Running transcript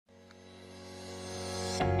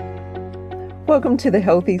Welcome to the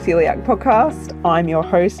Healthy Celiac Podcast. I'm your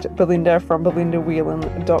host, Belinda from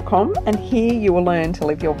belindawhelan.com, and here you will learn to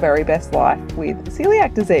live your very best life with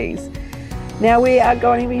celiac disease. Now we are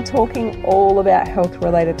going to be talking all about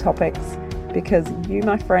health-related topics because you,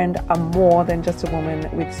 my friend, are more than just a woman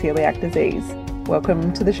with celiac disease.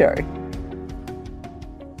 Welcome to the show.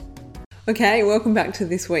 Okay, welcome back to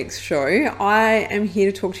this week's show. I am here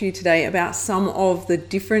to talk to you today about some of the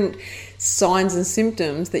different signs and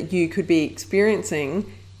symptoms that you could be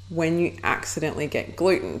experiencing when you accidentally get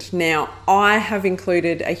glutened. Now, I have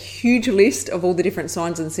included a huge list of all the different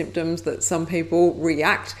signs and symptoms that some people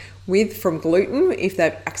react with from gluten if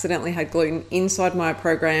they've accidentally had gluten inside my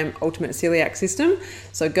program, Ultimate Celiac System.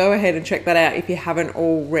 So go ahead and check that out if you haven't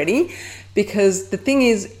already, because the thing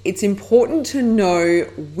is, it's important to know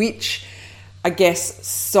which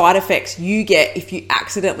side effects you get if you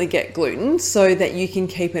accidentally get gluten so that you can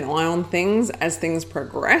keep an eye on things as things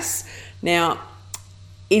progress. Now,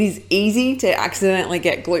 it is easy to accidentally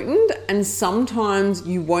get glutened, and sometimes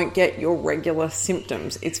you won't get your regular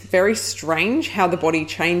symptoms. It's very strange how the body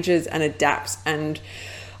changes and adapts and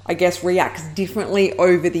reacts differently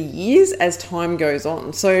over the years as time goes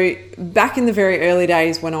on. So back in the very early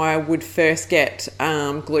days when I would first get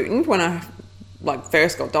gluten, when I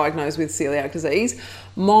first got diagnosed with celiac disease,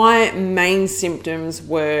 my main symptoms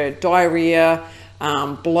were diarrhea,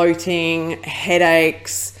 bloating,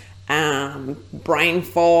 headaches, brain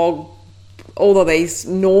fog, all of these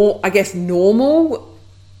normal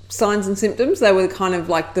signs and symptoms. They were kind of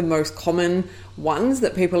like the most common ones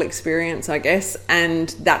that people experience, and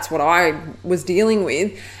that's what I was dealing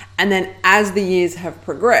with. And then as the years have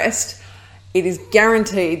progressed, it is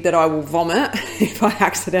guaranteed that I will vomit if I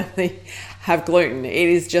accidentally have gluten. It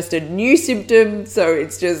is just a new symptom, so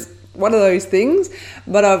it's just one of those things.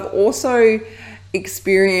 But I've also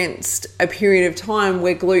experienced a period of time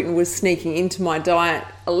where gluten was sneaking into my diet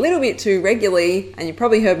a little bit too regularly, and you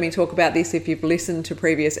probably heard me talk about this if you've listened to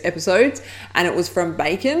previous episodes, and it was from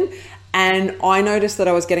bacon. And I noticed that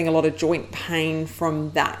I was getting a lot of joint pain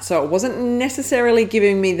from that. So it wasn't necessarily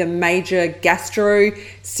giving me the major gastro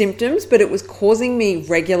symptoms, but it was causing me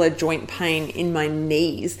regular joint pain in my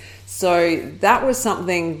knees. So that was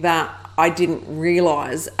something that I didn't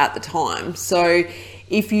realize at the time. So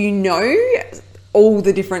if you know all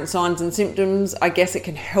the different signs and symptoms, it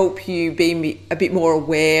can help you be a bit more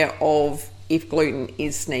aware of if gluten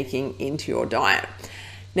is sneaking into your diet.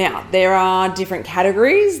 Now, there are different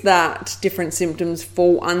categories that different symptoms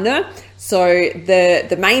fall under. So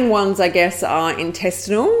the main ones, are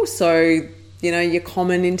intestinal. So, your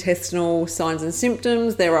common intestinal signs and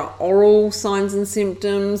symptoms. There are oral signs and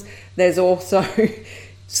symptoms. There's also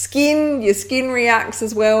skin. Your skin reacts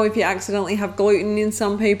as well if you accidentally have gluten in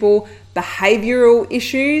some people. Behavioral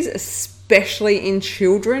issues, especially in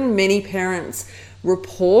children. Many parents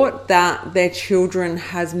report that their children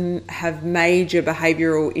have major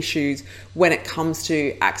behavioral issues when it comes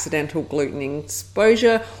to accidental gluten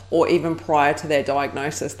exposure, or even prior to their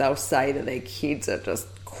diagnosis, they'll say that their kids are just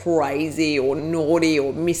crazy or naughty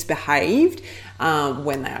or misbehaved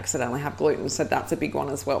when they accidentally have gluten. So that's a big one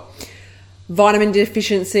as well. Vitamin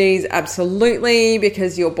deficiencies, absolutely,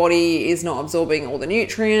 because your body is not absorbing all the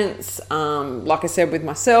nutrients. Like I said with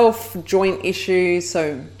myself, joint issues,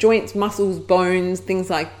 so joints, muscles, bones, things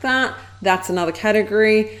like that. That's another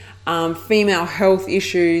category. Female health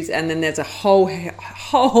issues, and then there's a whole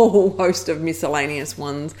host of miscellaneous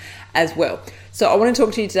ones as well. So I want to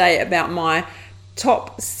talk to you today about my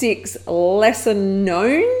top 6 lesser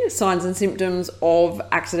known signs and symptoms of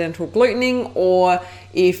accidental glutening, or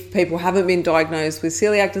if people haven't been diagnosed with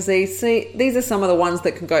celiac disease, these are some of the ones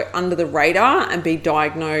that can go under the radar and be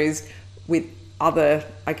diagnosed with other,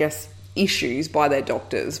 issues by their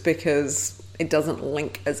doctors, because it doesn't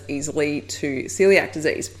link as easily to celiac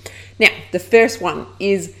disease. Now, the first one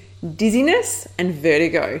is dizziness and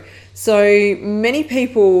vertigo. So many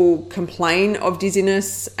people complain of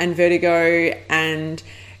dizziness and vertigo, and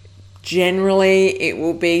generally it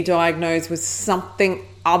will be diagnosed with something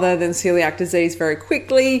other than celiac disease very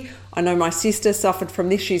quickly. I know my sister suffered from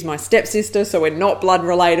this. She's my stepsister, so we're not blood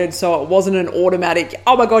related. So it wasn't an automatic,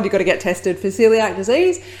 oh my God, you've got to get tested for celiac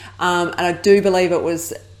disease. And I do believe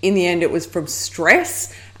in the end, it was from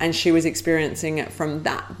stress, and she was experiencing it from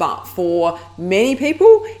that. But for many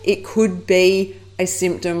people, it could be a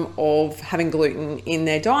symptom of having gluten in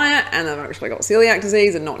their diet, and they've actually got celiac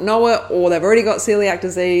disease and not know it, or they've already got celiac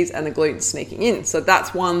disease and the gluten's sneaking in. So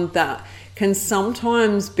that's one that can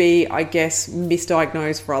sometimes be,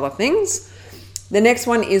 misdiagnosed for other things. The next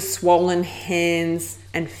one is swollen hands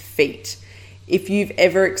and feet. If you've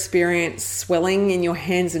ever experienced swelling in your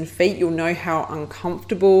hands and feet, you'll know how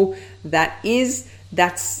uncomfortable that is.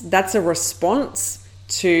 That's a response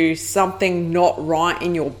to something not right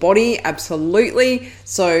in your body, absolutely.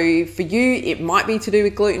 So for you, it might be to do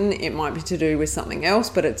with gluten, it might be to do with something else,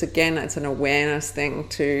 but it's an awareness thing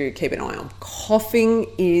to keep an eye on. Coughing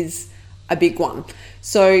is a big one.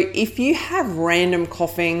 So if you have random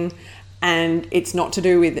coughing and it's not to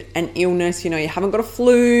do with an illness, you haven't got a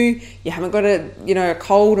flu, you haven't got a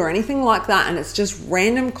cold or anything like that, and it's just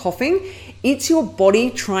random coughing, it's your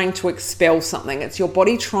body trying to expel something. It's your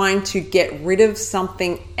body trying to get rid of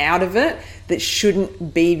something out of it that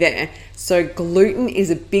shouldn't be there. So gluten is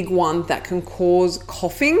a big one that can cause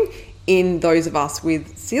coughing in those of us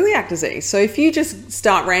with celiac disease. So if you just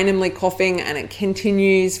start randomly coughing and it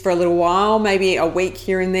continues for a little while, maybe a week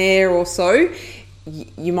here and there or so,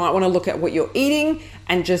 you might want to look at what you're eating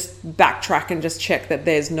and just backtrack and just check that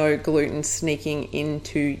there's no gluten sneaking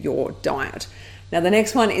into your diet. Now, the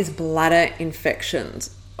next one is bladder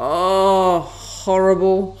infections. Oh,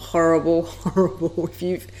 horrible, horrible, horrible.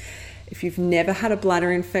 If you've never had a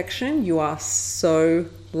bladder infection, you are so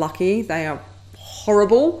lucky. They are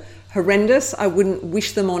horrible, horrendous. I wouldn't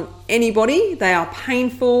wish them on anybody. They are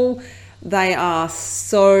painful. They are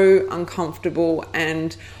so uncomfortable.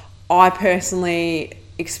 And I personally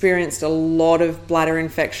experienced a lot of bladder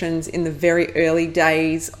infections in the very early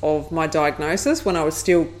days of my diagnosis when I was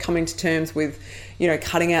still coming to terms with,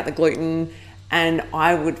 cutting out the gluten. And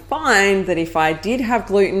I would find that if I did have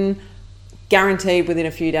gluten, guaranteed within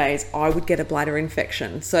a few days, I would get a bladder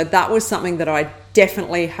infection. So that was something that I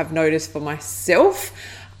definitely have noticed for myself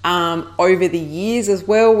over the years as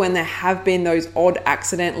well, when there have been those odd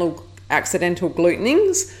accidental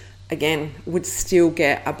glutenings. Again, would still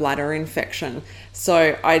get a bladder infection.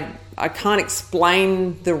 So I can't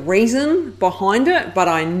explain the reason behind it, but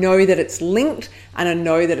I know that it's linked, and I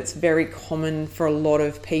know that it's very common for a lot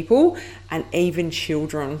of people and even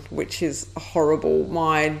children, which is horrible.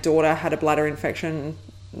 My daughter had a bladder infection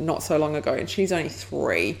not so long ago, and she's only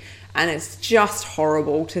 3, and it's just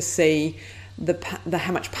horrible to see the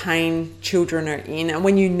how much pain children are in. And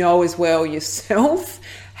when you know as well yourself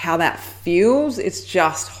how that feels, it's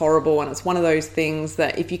just horrible. And it's one of those things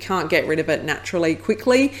that if you can't get rid of it naturally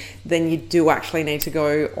quickly, then you do actually need to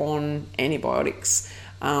go on antibiotics.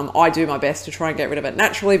 I do my best to try and get rid of it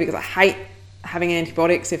naturally because I hate having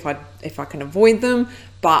antibiotics if I can avoid them.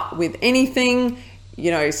 But with anything,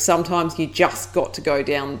 sometimes you just got to go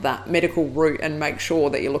down that medical route and make sure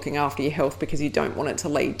that you're looking after your health, because you don't want it to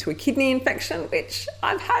lead to a kidney infection, which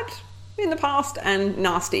I've had in the past, and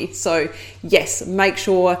nasty. So yes, make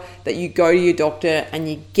sure that you go to your doctor and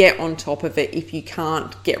you get on top of it if you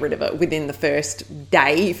can't get rid of it within the first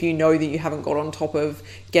day. If you know that you haven't got on top of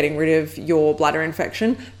getting rid of your bladder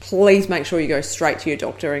infection, please make sure you go straight to your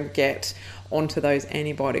doctor and get onto those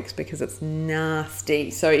antibiotics, because it's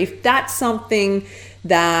nasty. So if that's something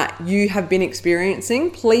that you have been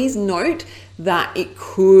experiencing, please note that it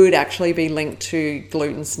could actually be linked to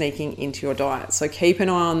gluten sneaking into your diet. So keep an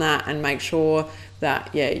eye on that and make sure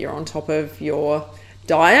that, you're on top of your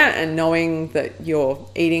diet and knowing that you're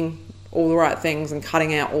eating all the right things and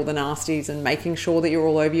cutting out all the nasties and making sure that you're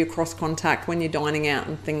all over your cross contact when you're dining out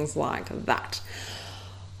and things like that.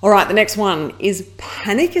 All right, the next one is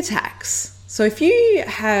panic attacks. So if you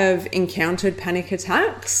have encountered panic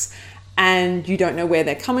attacks and you don't know where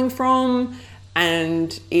they're coming from,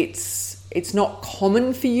 and it's not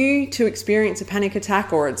common for you to experience a panic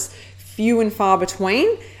attack, or it's few and far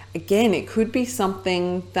between, again, it could be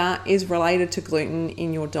something that is related to gluten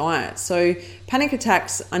in your diet. So panic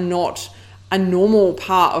attacks are not a normal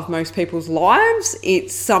part of most people's lives.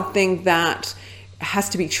 It's something that has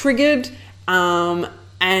to be triggered,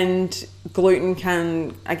 and gluten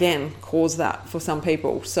can, again, cause that for some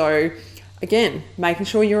people. So again, making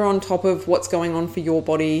sure you're on top of what's going on for your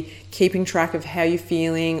body, keeping track of how you're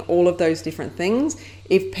feeling, all of those different things.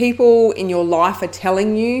 If people in your life are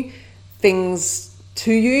telling you things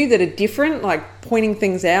to you that are different, like pointing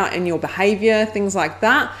things out in your behavior, things like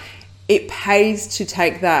that, it pays to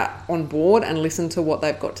take that on board and listen to what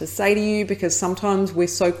they've got to say to you, because sometimes we're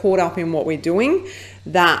so caught up in what we're doing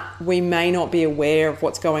that we may not be aware of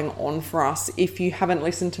what's going on for us. If you haven't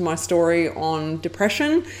listened to my story on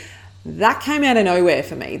depression, that came out of nowhere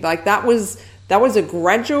for me. Like that was a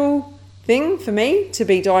gradual thing for me to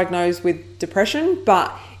be diagnosed with depression,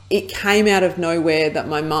 but it came out of nowhere that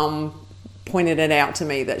my mum pointed it out to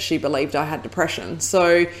me that she believed I had depression.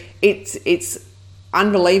 So it's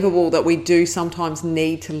unbelievable that we do sometimes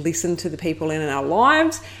need to listen to the people in our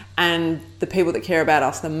lives, and the people that care about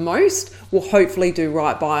us the most will hopefully do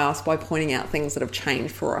right by us by pointing out things that have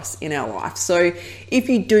changed for us in our life. So if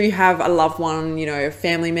you do have a loved one, a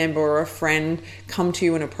family member or a friend come to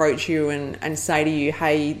you and approach you and say to you,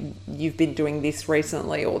 hey, you've been doing this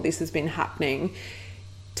recently, or this has been happening,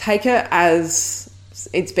 take it as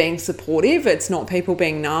it's being supportive. It's not people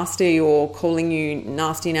being nasty or calling you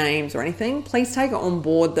nasty names or anything. Please take it on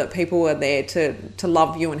board that people are there to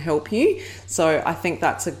love you and help you. So I think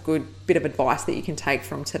that's a good bit of advice that you can take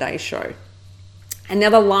from today's show. And now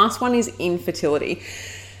the last one is infertility.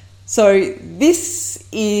 So this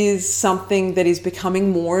is something that is becoming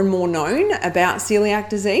more and more known about celiac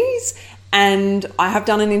disease. And I have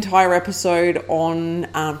done an entire episode on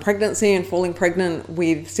pregnancy and falling pregnant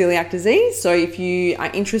with celiac disease. So if you are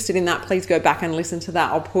interested in that, please go back and listen to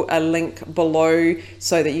that. I'll put a link below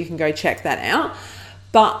so that you can go check that out.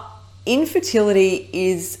 But infertility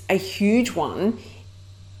is a huge one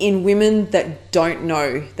in women that don't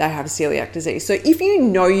know they have celiac disease. So if you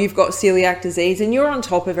know you've got celiac disease and you're on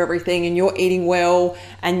top of everything and you're eating well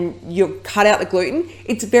and you're cut out the gluten,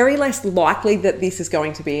 it's very less likely that this is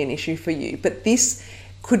going to be an issue for you. But this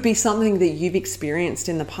could be something that you've experienced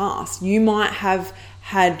in the past. You might have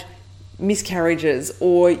had miscarriages,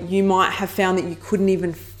 or you might have found that you couldn't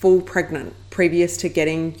even fall pregnant previous to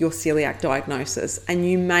getting your celiac diagnosis. And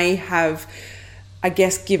you may have,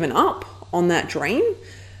 given up on that dream.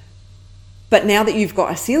 But now that you've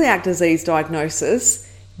got a celiac disease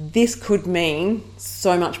diagnosis, this could mean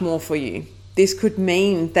so much more for you. This could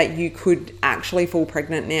mean that you could actually fall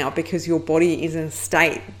pregnant now because your body is in a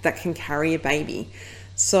state that can carry a baby.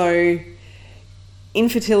 So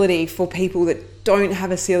infertility for people that don't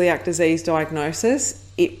have a celiac disease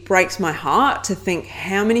diagnosis, it breaks my heart to think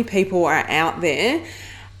how many people are out there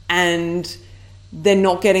and they're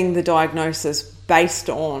not getting the diagnosis based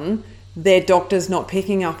on their doctors not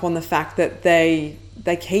picking up on the fact that they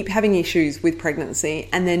keep having issues with pregnancy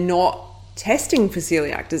and they're not testing for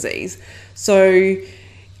celiac disease. So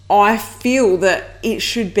I feel that it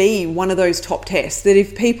should be one of those top tests, that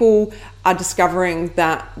if people are discovering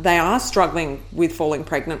that they are struggling with falling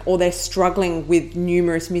pregnant or they're struggling with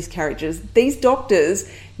numerous miscarriages, these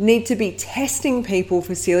doctors need to be testing people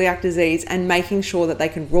for celiac disease and making sure that they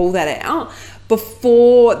can rule that out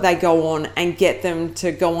before they go on and get them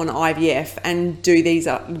to go on IVF and do these,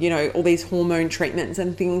 all these hormone treatments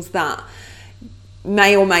and things that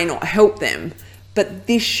may or may not help them. But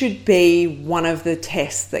this should be one of the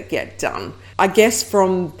tests that get done. I guess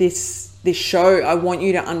from this show, I want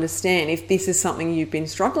you to understand if this is something you've been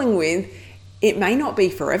struggling with, it may not be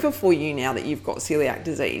forever for you now that you've got celiac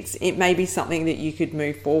disease. It may be something that you could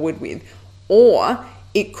move forward with. Or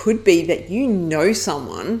it could be that you know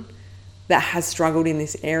someone that has struggled in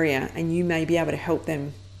this area and you may be able to help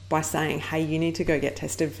them by saying, hey, you need to go get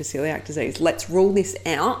tested for celiac disease. Let's rule this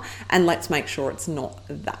out and let's make sure it's not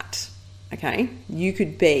that. Okay? You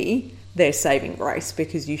could be their saving grace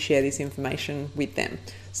because you share this information with them.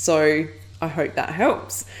 So I hope that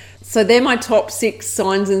helps. So they're my top 6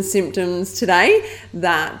 signs and symptoms today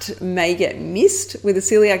that may get missed with a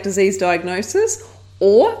celiac disease diagnosis,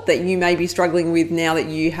 or that you may be struggling with now that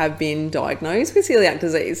you have been diagnosed with celiac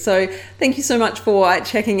disease. So thank you so much for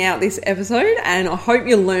checking out this episode, and I hope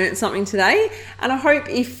you learned something today. And I hope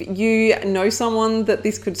if you know someone that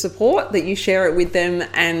this could support, that you share it with them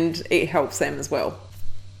and it helps them as well.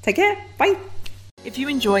 Take care. Bye. If you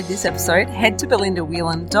enjoyed this episode, head to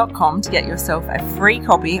belindawhelan.com to get yourself a free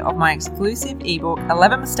copy of my exclusive ebook,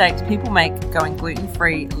 11 Mistakes People Make Going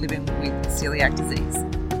Gluten-Free Living with Celiac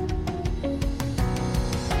Disease.